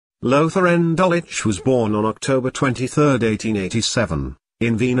Lothar Rendulic was born on October 23, 1887,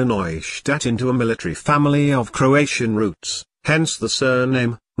 in Wiener Neustadt into a military family of Croatian roots, hence the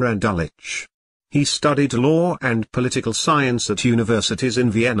surname, Rendulic. He studied law and political science at universities in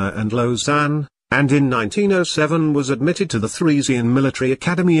Vienna and Lausanne, and in 1907 was admitted to the Theresian Military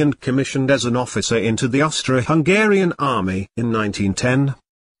Academy and commissioned as an officer into the Austro-Hungarian Army in 1910.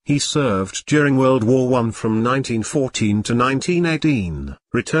 He served during World War I from 1914 to 1918.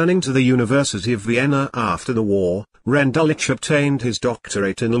 Returning to the University of Vienna after the war, Rendulic obtained his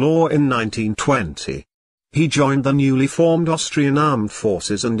doctorate in law in 1920. He joined the newly formed Austrian Armed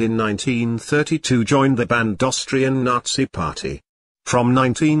Forces and in 1932 joined the banned Austrian Nazi Party. From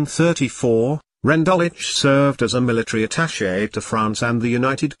 1934, Rendulic served as a military attaché to France and the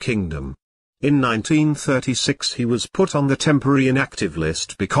United Kingdom. In 1936 he was put on the temporary inactive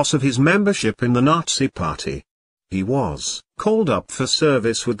list because of his membership in the Nazi Party. He was called up for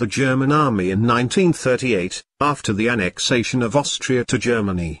service with the German army in 1938, after the annexation of Austria to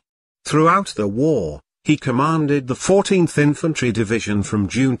Germany. Throughout the war, he commanded the 14th Infantry Division from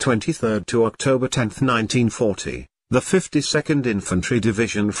June 23 to October 10, 1940, the 52nd Infantry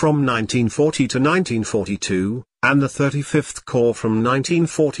Division from 1940 to 1942, and the 35th Corps from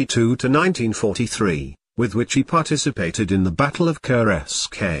 1942 to 1943, with which he participated in the Battle of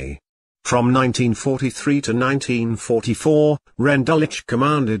Kursk. From 1943 to 1944, Rendulic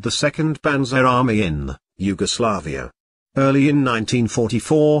commanded the 2nd Panzer Army in Yugoslavia. Early in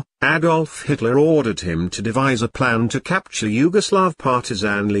 1944, Adolf Hitler ordered him to devise a plan to capture Yugoslav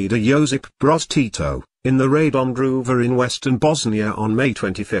partisan leader Josip Broz Tito, in the raid on Druvar in western Bosnia on May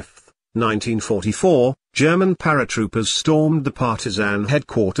 25, 1944, German paratroopers stormed the partisan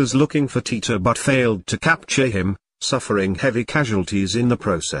headquarters looking for Tito but failed to capture him, suffering heavy casualties in the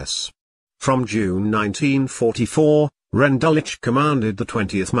process. From June 1944, Rendulic commanded the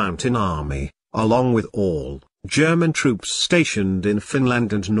 20th Mountain Army, along with all German troops stationed in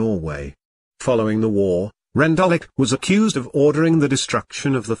Finland and Norway. Following the war, Rendulic was accused of ordering the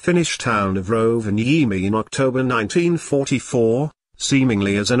destruction of the Finnish town of Rovaniemi in October 1944,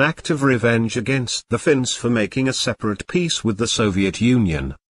 seemingly as an act of revenge against the Finns for making a separate peace with the Soviet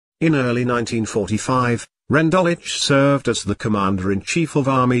Union. In early 1945, Rendulic served as the commander-in-chief of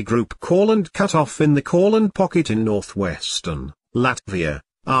Army Group Courland Cut-Off in the Courland Pocket in northwestern Latvia,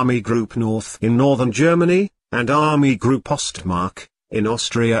 Army Group North in northern Germany, and Army Group Ostmark, in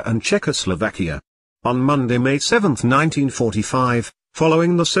Austria and Czechoslovakia. On Monday, May 7, 1945,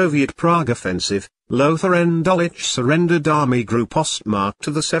 following the Soviet Prague offensive, Lothar Rendulic surrendered Army Group Ostmark to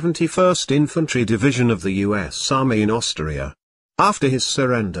the 71st Infantry Division of the U.S. Army in Austria. After his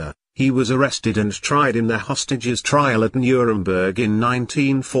surrender, he was arrested and tried in their hostages trial at Nuremberg in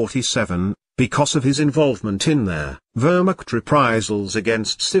 1947, because of his involvement in their Wehrmacht reprisals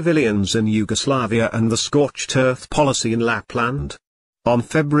against civilians in Yugoslavia and the scorched earth policy in Lapland. On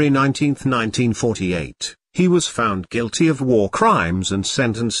February 19, 1948, he was found guilty of war crimes and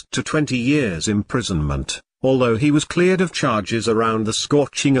sentenced to 20 years imprisonment, although he was cleared of charges around the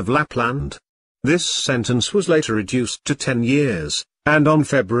scorching of Lapland. This sentence was later reduced to 10 years, and on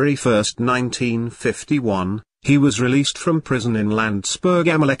February 1, 1951, he was released from prison in Landsberg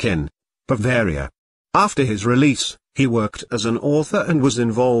am Lech in Bavaria. After his release, he worked as an author and was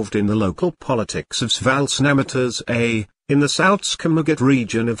involved in the local politics of Svalsnämmeters in the Salzkammergut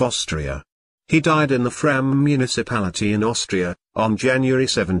region of Austria. He died in the Fram municipality in Austria, on January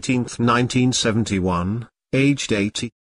 17, 1971, aged 80.